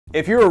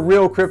If you're a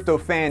real crypto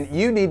fan,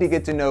 you need to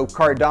get to know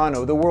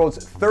Cardano, the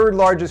world's third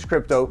largest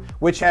crypto,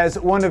 which has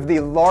one of the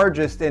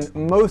largest and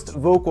most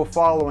vocal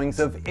followings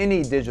of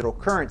any digital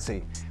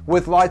currency.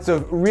 With lots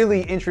of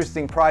really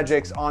interesting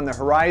projects on the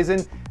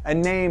horizon, a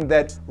name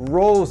that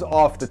rolls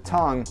off the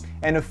tongue,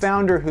 and a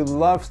founder who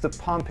loves to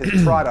pump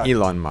his product,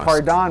 Elon Musk.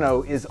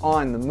 Cardano is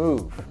on the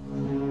move.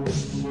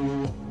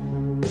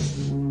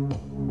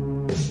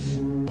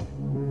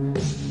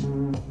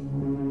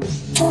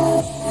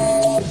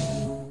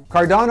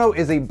 Cardano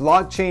is a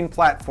blockchain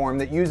platform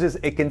that uses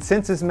a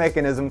consensus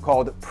mechanism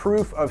called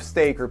proof of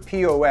stake, or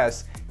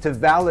POS, to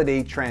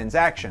validate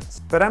transactions.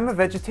 But I'm a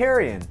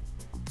vegetarian.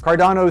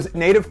 Cardano's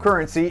native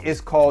currency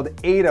is called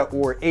ADA,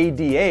 or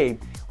ADA,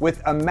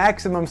 with a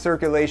maximum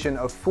circulation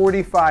of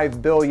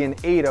 45 billion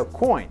ADA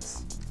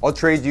coins. I'll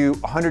trade you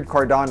 100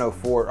 Cardano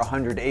for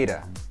 100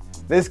 ADA.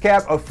 This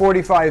cap of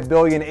 45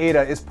 billion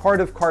ADA is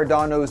part of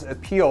Cardano's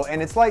appeal,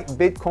 and it's like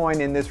Bitcoin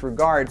in this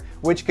regard,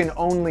 which can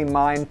only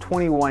mine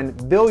 21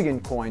 billion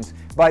coins,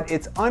 but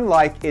it's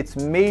unlike its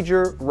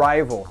major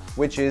rival,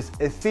 which is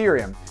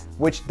Ethereum,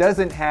 which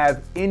doesn't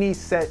have any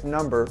set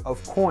number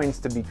of coins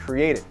to be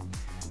created.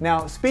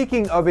 Now,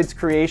 speaking of its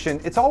creation,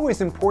 it's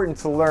always important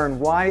to learn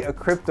why a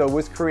crypto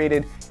was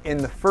created in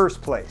the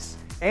first place.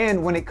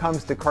 And when it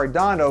comes to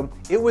Cardano,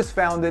 it was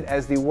founded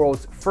as the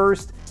world's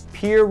first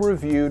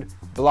peer-reviewed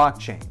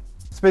blockchain.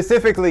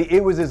 Specifically,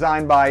 it was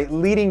designed by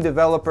leading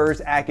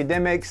developers,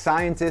 academics,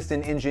 scientists,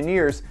 and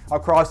engineers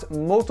across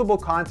multiple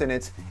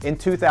continents in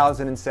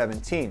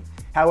 2017.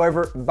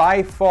 However,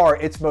 by far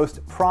its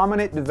most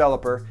prominent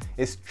developer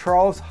is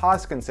Charles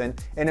Hoskinson,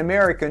 an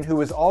American who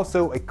was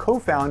also a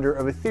co-founder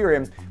of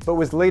Ethereum, but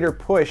was later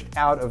pushed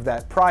out of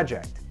that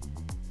project.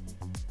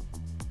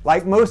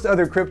 Like most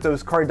other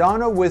cryptos,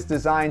 Cardano was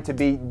designed to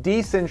be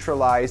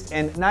decentralized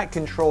and not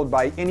controlled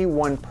by any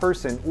one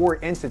person or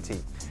entity.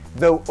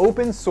 Though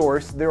open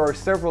source, there are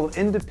several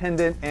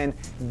independent and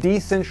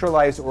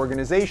decentralized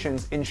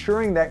organizations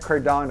ensuring that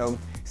Cardano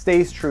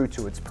stays true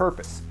to its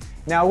purpose.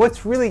 Now,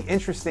 what's really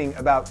interesting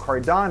about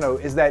Cardano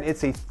is that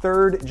it's a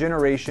third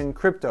generation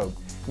crypto,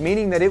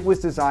 meaning that it was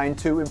designed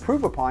to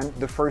improve upon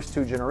the first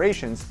two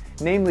generations,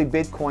 namely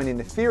Bitcoin and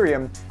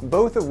Ethereum,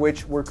 both of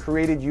which were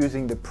created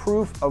using the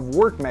proof of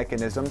work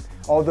mechanism,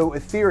 although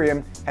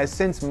Ethereum has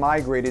since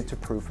migrated to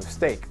proof of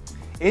stake.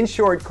 In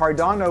short,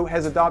 Cardano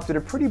has adopted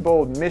a pretty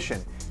bold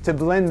mission to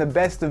blend the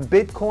best of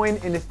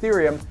Bitcoin and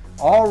Ethereum,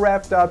 all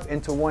wrapped up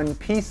into one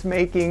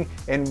peacemaking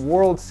and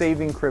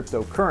world-saving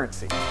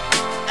cryptocurrency.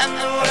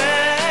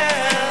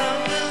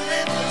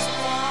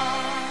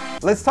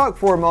 Let's talk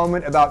for a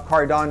moment about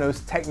Cardano's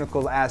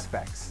technical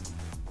aspects.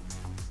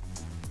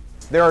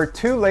 There are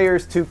two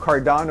layers to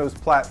Cardano's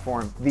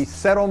platform, the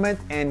settlement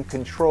and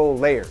control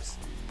layers.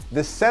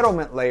 The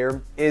settlement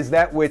layer is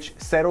that which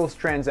settles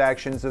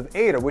transactions of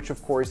ADA, which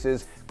of course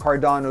is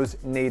Cardano's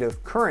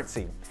native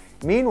currency.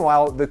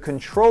 Meanwhile, the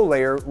control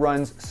layer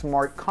runs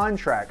smart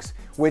contracts,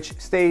 which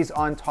stays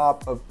on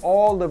top of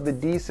all of the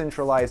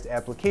decentralized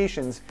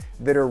applications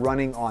that are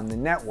running on the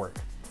network.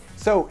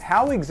 So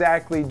how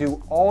exactly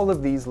do all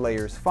of these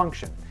layers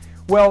function?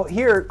 Well,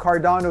 here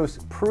Cardano's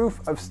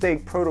proof of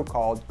stake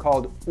protocol,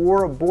 called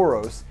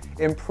Ouroboros,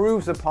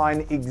 improves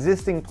upon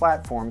existing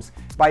platforms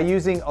by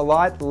using a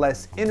lot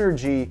less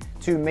energy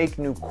to make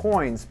new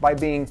coins, by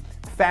being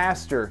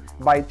faster,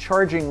 by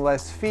charging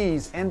less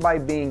fees, and by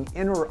being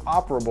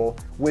interoperable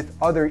with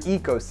other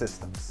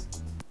ecosystems.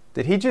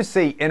 Did he just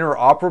say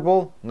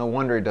interoperable? No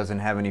wonder he doesn't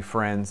have any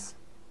friends.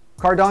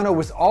 Cardano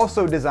was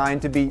also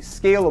designed to be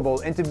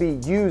scalable and to be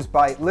used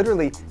by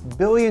literally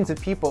billions of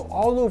people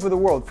all over the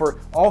world for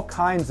all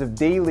kinds of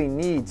daily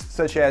needs,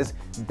 such as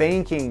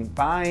banking,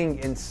 buying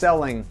and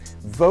selling,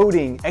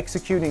 voting,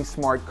 executing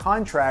smart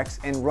contracts,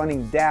 and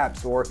running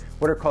dApps, or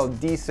what are called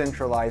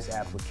decentralized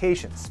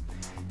applications.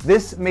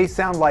 This may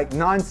sound like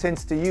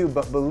nonsense to you,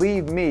 but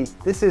believe me,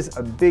 this is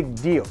a big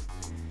deal.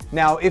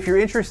 Now, if you're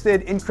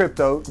interested in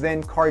crypto,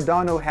 then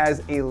Cardano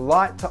has a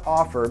lot to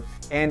offer,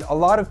 and a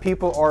lot of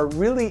people are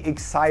really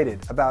excited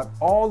about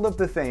all of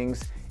the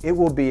things it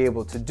will be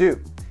able to do.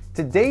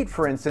 To date,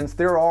 for instance,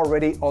 there are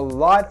already a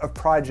lot of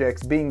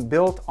projects being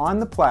built on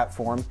the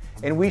platform,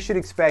 and we should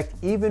expect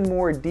even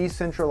more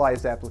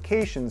decentralized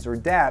applications, or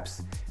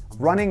dApps,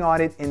 running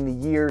on it in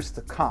the years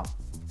to come.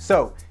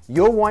 So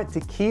you'll want to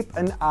keep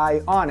an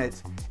eye on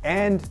it,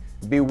 and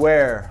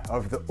beware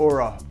of the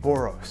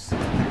Ouroboros.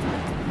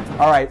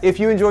 All right, if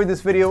you enjoyed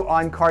this video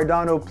on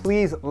Cardano,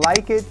 please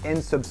like it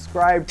and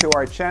subscribe to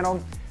our channel.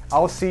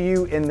 I'll see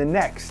you in the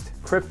next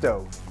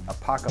Crypto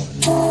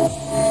Apocalypse.